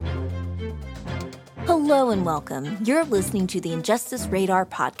Hello and welcome. You're listening to the Injustice Radar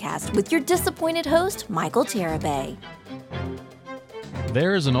podcast with your disappointed host, Michael Terabay.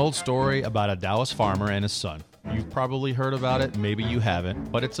 There is an old story about a Dallas farmer and his son. You've probably heard about it, maybe you haven't,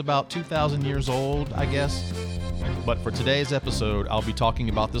 but it's about 2,000 years old, I guess. But for today's episode, I'll be talking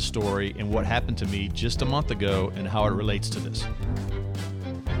about this story and what happened to me just a month ago and how it relates to this.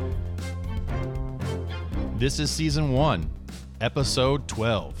 This is Season 1, Episode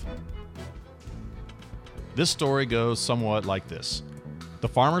 12. This story goes somewhat like this. The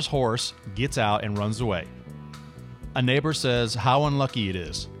farmer's horse gets out and runs away. A neighbor says how unlucky it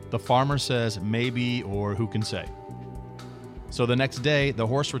is. The farmer says maybe, or who can say. So the next day, the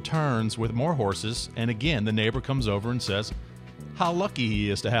horse returns with more horses, and again the neighbor comes over and says how lucky he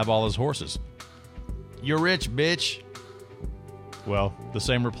is to have all his horses. You're rich, bitch. Well, the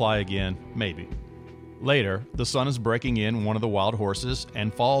same reply again, maybe. Later, the son is breaking in one of the wild horses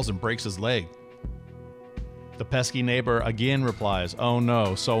and falls and breaks his leg. The pesky neighbor again replies, oh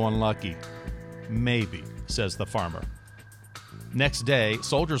no, so unlucky. Maybe, says the farmer. Next day,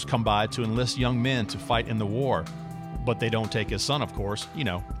 soldiers come by to enlist young men to fight in the war, but they don't take his son, of course, you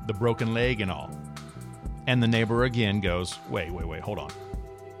know, the broken leg and all. And the neighbor again goes, wait, hold on.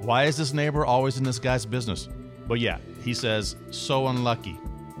 Why is this neighbor always in this guy's business? But yeah, he says, so unlucky.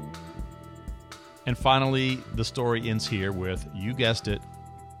 And finally, the story ends here with, you guessed it,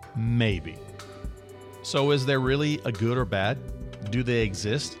 maybe. So is there really a good or bad? Do they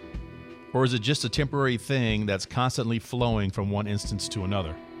exist? Or is it just a temporary thing that's constantly flowing from one instance to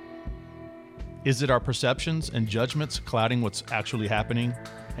another? Is it our perceptions and judgments clouding what's actually happening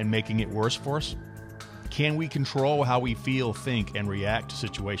and making it worse for us? Can we control how we feel, think, and react to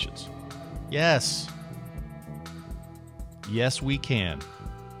situations? Yes. Yes, we can.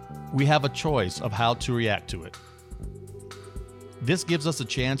 We have a choice of how to react to it. This gives us a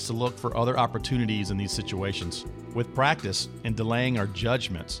chance to look for other opportunities in these situations. With practice and delaying our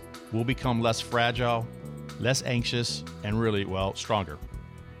judgments, we'll become less fragile, less anxious, and really, stronger.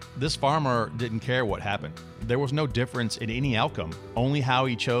 This farmer didn't care what happened. There was no difference in any outcome, only how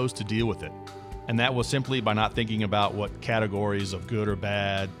he chose to deal with it. And that was simply by not thinking about what categories of good or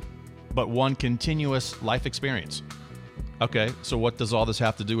bad, but one continuous life experience. Okay, so what does all this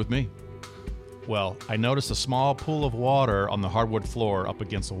have to do with me? Well, I noticed a small pool of water on the hardwood floor up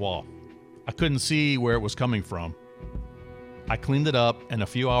against the wall. I couldn't see where it was coming from. I cleaned it up, and a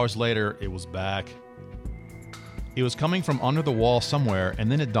few hours later, it was back. It was coming from under the wall somewhere,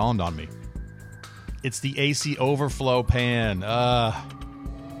 and then it dawned on me. It's the AC overflow pan.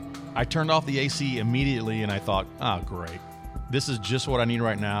 I turned off the AC immediately, and I thought, great. This is just what I need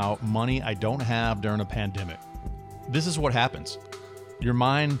right now, money I don't have during a pandemic. This is what happens. Your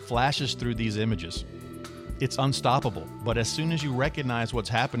mind flashes through these images. It's unstoppable, but as soon as you recognize what's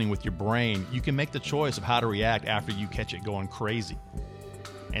happening with your brain, you can make the choice of how to react after you catch it going crazy.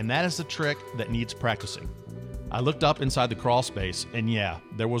 And that is the trick that needs practicing. I looked up inside the crawl space, and yeah,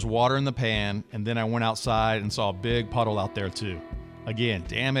 there was water in the pan, and then I went outside and saw a big puddle out there too. Again,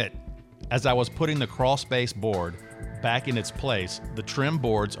 damn it. As I was putting the crawl space board back in its place, the trim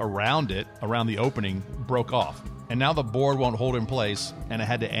boards around the opening, broke off. And now the board won't hold in place, and I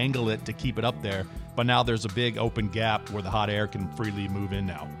had to angle it to keep it up there, but now there's a big open gap where the hot air can freely move in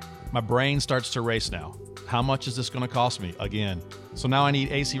now. My brain starts to race now. How much is this going to cost me? Again. So now I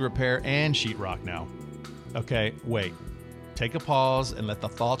need AC repair and sheetrock now. Okay, wait. Take a pause and let the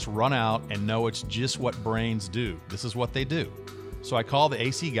thoughts run out and know it's just what brains do. This is what they do. So I call the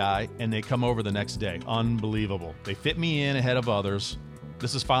AC guy, and they come over the next day. Unbelievable. They fit me in ahead of others.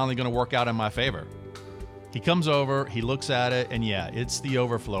 This is finally going to work out in my favor. He comes over, he looks at it, and yeah, it's the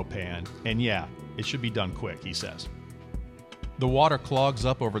overflow pan. And yeah, it should be done quick, he says. The water clogs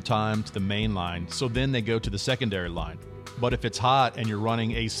up over time to the main line, so then they go to the secondary line. But if it's hot and you're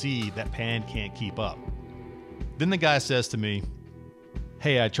running AC, that pan can't keep up. Then the guy says to me,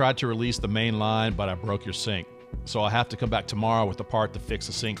 hey, I tried to release the main line, but I broke your sink. So I'll have to come back tomorrow with the part to fix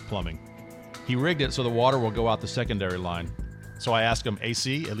the sink plumbing. He rigged it so the water will go out the secondary line. So I ask him,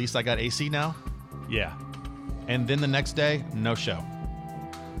 AC? At least I got AC now? Yeah. And then the next day, no show.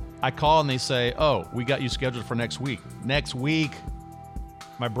 I call and they say, oh, we got you scheduled for next week. Next week!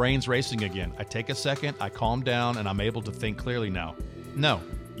 My brain's racing again. I take a second, I calm down, and I'm able to think clearly now. No,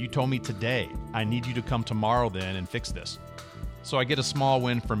 you told me today. I need you to come tomorrow then and fix this. So I get a small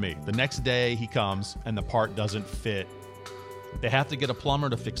win for me. The next day he comes and the part doesn't fit. They have to get a plumber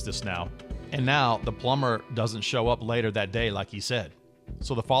to fix this now. And now the plumber doesn't show up later that day like he said.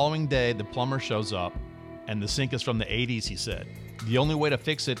 So the following day the plumber shows up, and the sink is from the 80s, he said. The only way to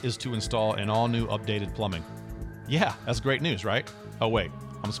fix it is to install an all-new updated plumbing. Yeah, that's great news, right? Oh wait,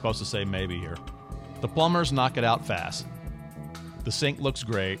 I'm supposed to say maybe here. The plumbers knock it out fast. The sink looks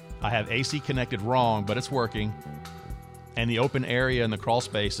great. I have AC connected wrong, but it's working. And the open area in the crawl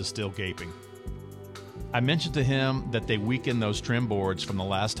space is still gaping. I mentioned to him that they weakened those trim boards from the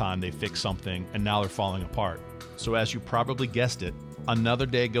last time they fixed something, and now they're falling apart. So as you probably guessed it, another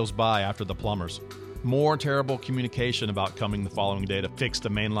day goes by after the plumbers. More terrible communication about coming the following day to fix the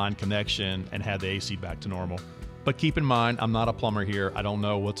mainline connection and have the AC back to normal. But keep in mind, I'm not a plumber here. I don't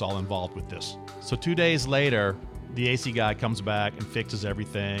know what's all involved with this. So 2 days later, the AC guy comes back and fixes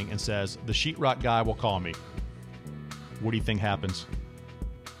everything and says, the sheetrock guy will call me. What do you think happens?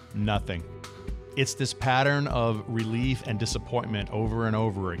 Nothing. It's this pattern of relief and disappointment over and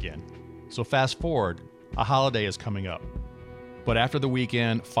over again. So fast forward, a holiday is coming up. But after the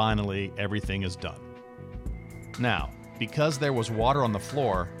weekend, finally, everything is done. Now, because there was water on the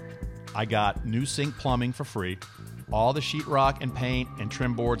floor, I got new sink plumbing for free, all the sheetrock and paint and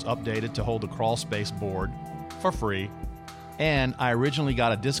trim boards updated to hold the crawl space board for free, and I originally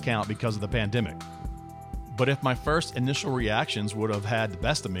got a discount because of the pandemic. But if my first initial reactions would have had the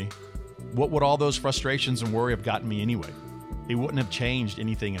best of me, what would all those frustrations and worry have gotten me anyway? It wouldn't have changed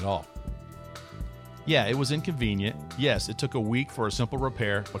anything at all. Yeah, it was inconvenient. Yes, it took a week for a simple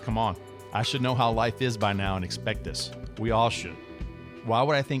repair, but come on. I should know how life is by now and expect this. We all should. Why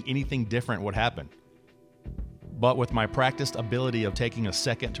would I think anything different would happen? But with my practiced ability of taking a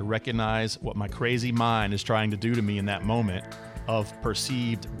second to recognize what my crazy mind is trying to do to me in that moment of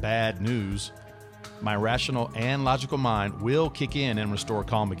perceived bad news, my rational and logical mind will kick in and restore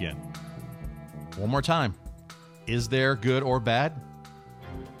calm again. One more time. Is there good or bad?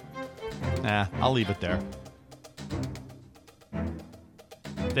 I'll leave it there.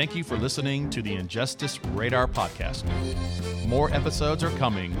 Thank you for listening to the Injustice Radar podcast. More episodes are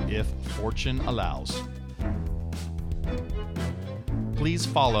coming if fortune allows. Please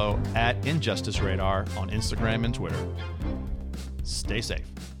follow @Injustice Radar on Instagram and Twitter. Stay safe.